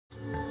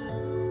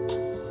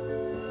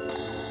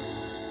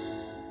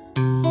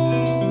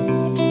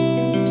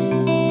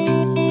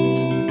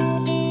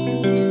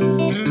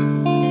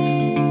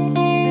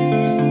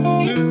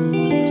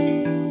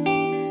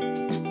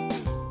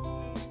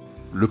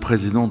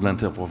président de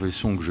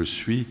l'interprofession que je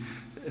suis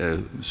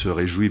se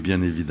réjouit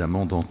bien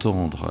évidemment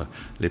d'entendre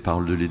les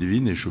paroles de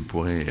Ludivine, et je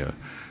pourrais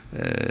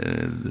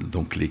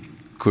donc les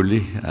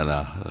coller à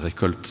la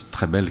récolte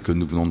très belle que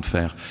nous venons de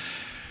faire.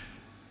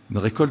 Une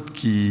récolte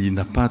qui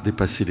n'a pas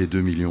dépassé les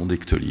 2 millions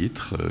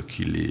d'hectolitres,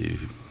 qui les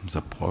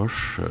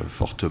approche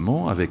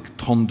fortement, avec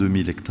 32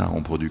 000 hectares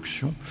en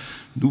production.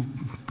 Nous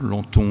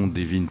plantons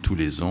des vignes tous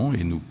les ans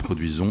et nous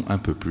produisons un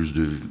peu plus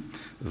de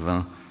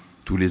vin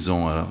tous les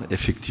ans. Alors,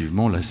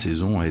 effectivement, la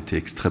saison a été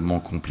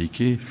extrêmement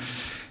compliquée,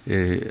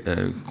 et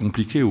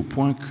compliquée au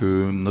point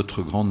que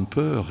notre grande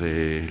peur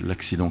est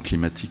l'accident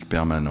climatique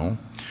permanent.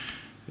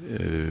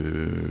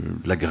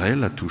 La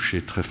grêle a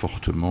touché très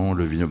fortement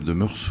le vignoble de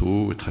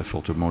Meursault et très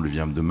fortement le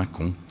vignoble de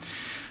Mâcon,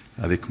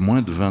 avec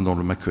moins de vin dans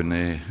le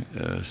Mâconnais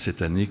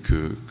cette année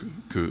que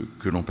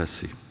l'an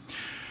passé.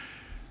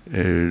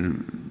 Les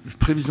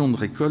prévisions de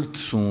récolte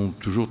sont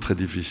toujours très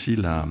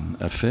difficiles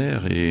à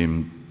faire, et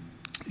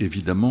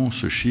évidemment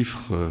ce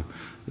chiffre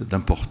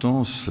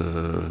d'importance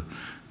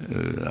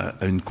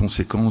a une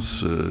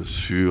conséquence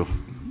sur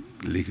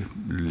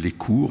les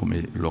cours,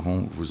 mais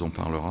Laurent vous en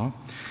parlera.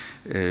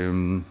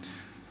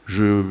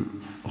 Je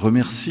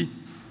remercie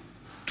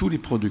tous les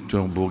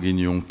producteurs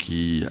bourguignons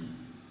qui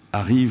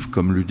arrivent,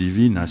 comme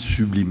Ludivine, à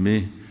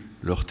sublimer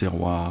leur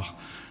terroir.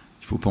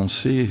 Il faut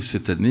penser,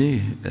 cette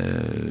année,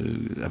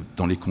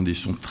 dans les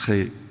conditions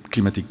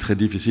climatiques très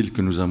difficiles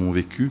que nous avons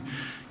vécues,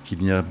 qu'il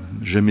n'y a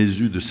jamais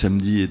eu de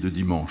samedi et de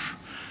dimanche.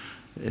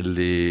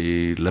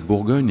 La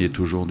Bourgogne est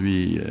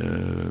aujourd'hui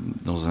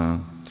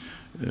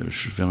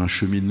vers un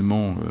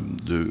cheminement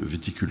de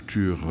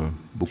viticulture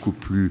beaucoup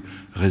plus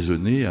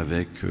raisonné,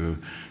 avec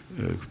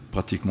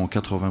pratiquement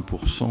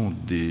 80%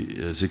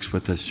 des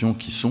exploitations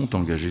qui sont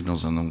engagées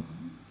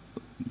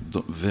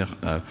vers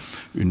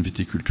une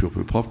viticulture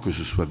plus propre, que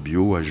ce soit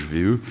bio,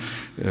 HVE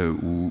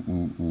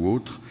ou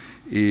autre,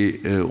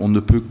 et on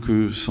ne peut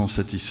que s'en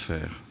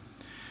satisfaire.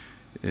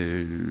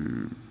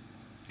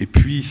 Et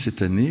puis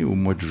cette année, au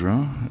mois de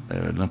juin,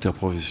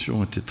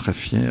 l'interprofession était très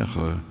fière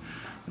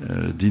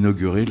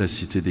d'inaugurer la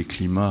Cité des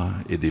climats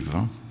et des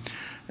vins,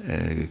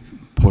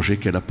 projet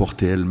qu'elle a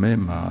porté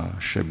elle-même à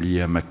Chablis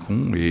et à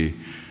Mâcon, et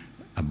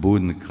à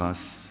Beaune,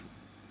 grâce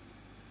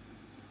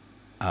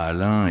à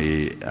Alain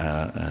et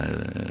à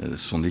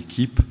son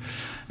équipe,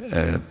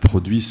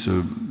 produit ce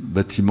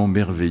bâtiment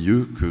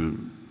merveilleux que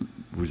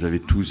vous avez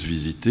tous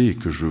visité et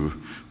que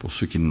pour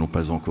ceux qui ne l'ont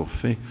pas encore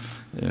fait,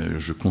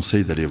 je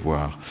conseille d'aller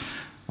voir.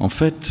 En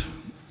fait,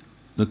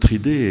 notre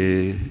idée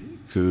est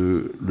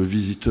que le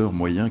visiteur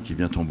moyen qui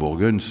vient en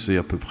Bourgogne sait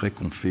à peu près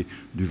qu'on fait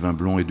du vin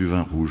blanc et du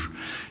vin rouge.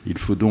 Il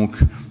faut donc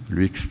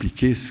lui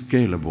expliquer ce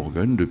qu'est la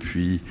Bourgogne,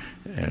 depuis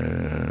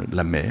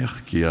la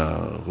mer qui a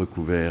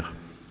recouvert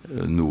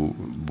nos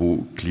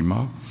beaux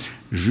climats,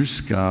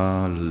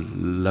 jusqu'à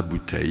la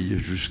bouteille,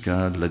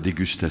 jusqu'à la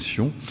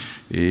dégustation.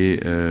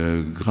 Et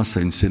grâce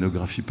à une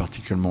scénographie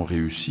particulièrement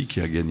réussie, qui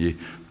a gagné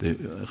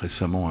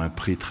récemment un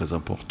prix très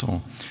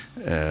important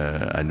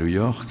à New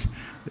York,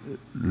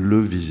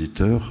 le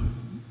visiteur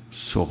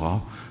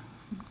saura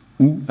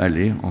où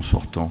aller en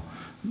sortant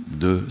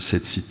de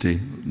cette cité.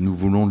 Nous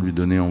voulons lui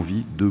donner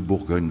envie de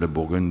Bourgogne, la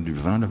Bourgogne du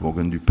vin, la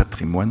Bourgogne du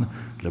patrimoine,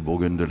 la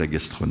Bourgogne de la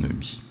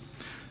gastronomie.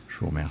 Je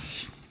vous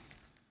remercie.